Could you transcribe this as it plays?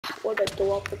What a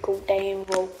tropical day in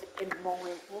the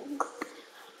morning.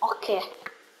 Okay.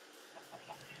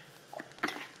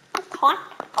 What?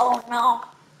 Oh no.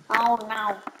 Oh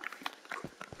no.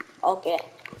 Okay.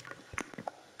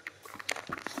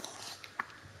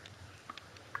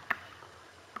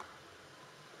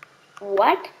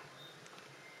 What?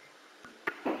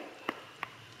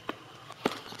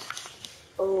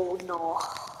 Oh no.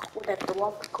 What a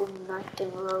tropical night in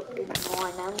the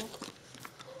morning.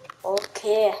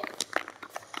 Okay.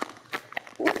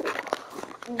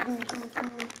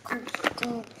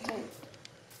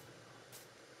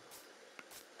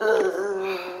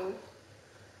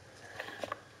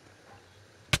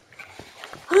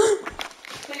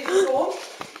 Please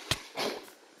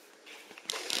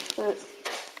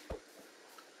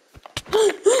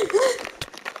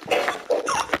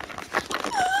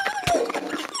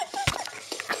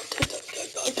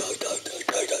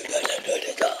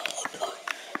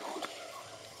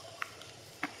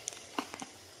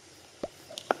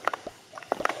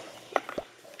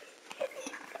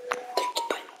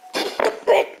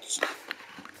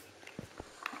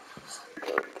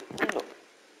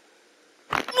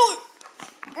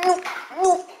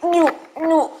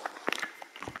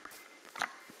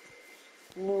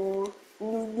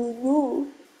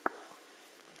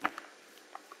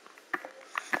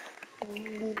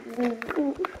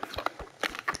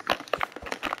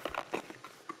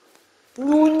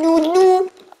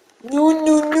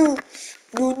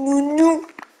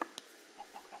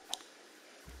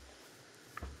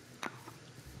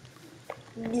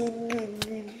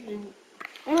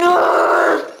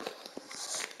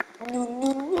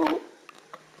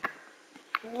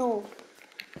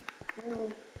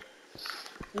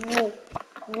No,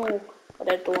 what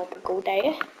a tropical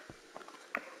day.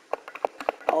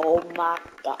 Oh my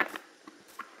god.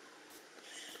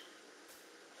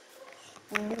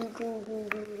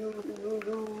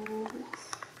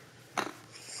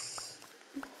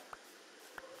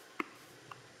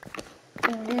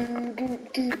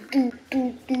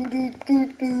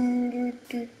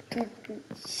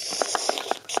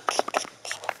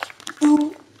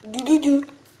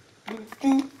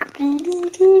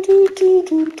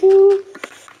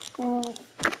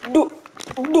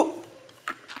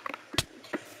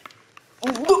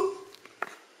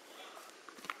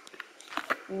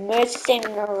 Messing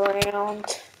around.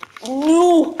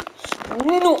 No,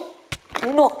 no, no, no,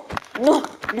 no. No, no,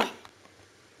 no.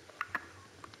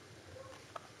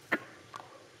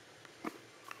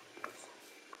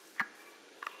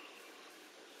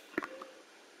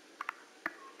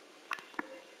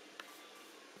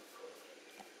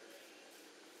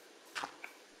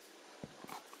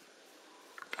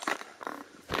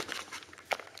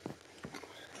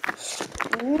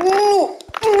 No,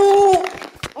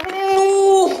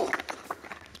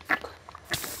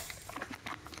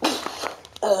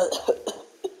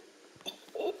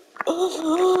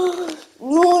 no,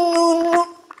 no.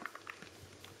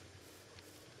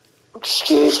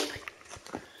 Excuse me.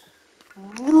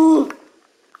 No,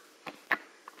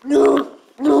 no,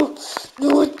 no, no,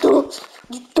 don't, don't.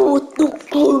 No,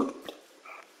 no.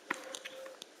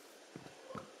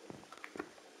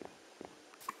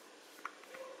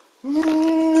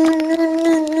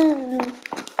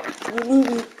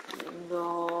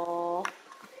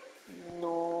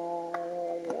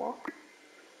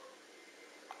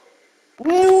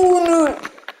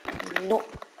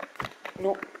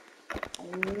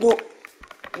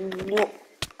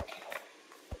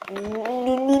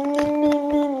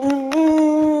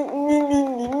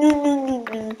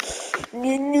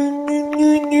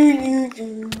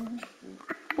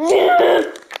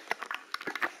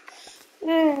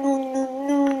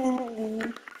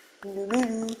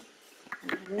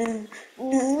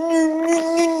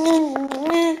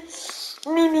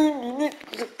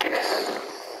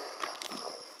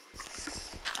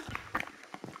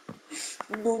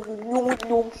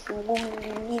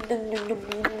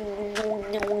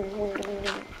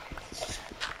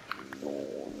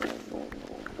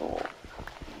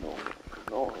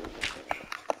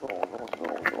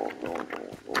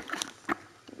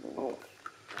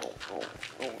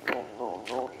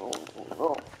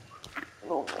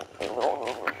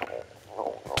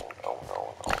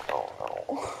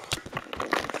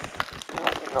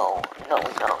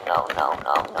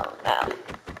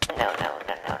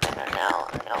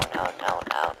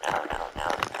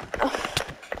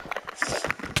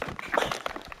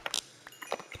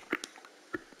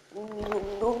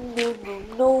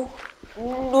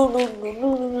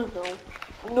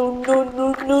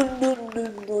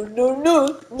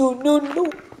 No, no, no, no,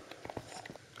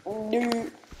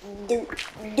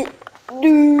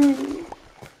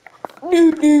 no,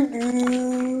 Do do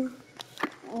do.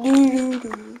 Do do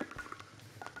do.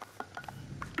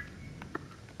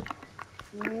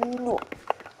 No.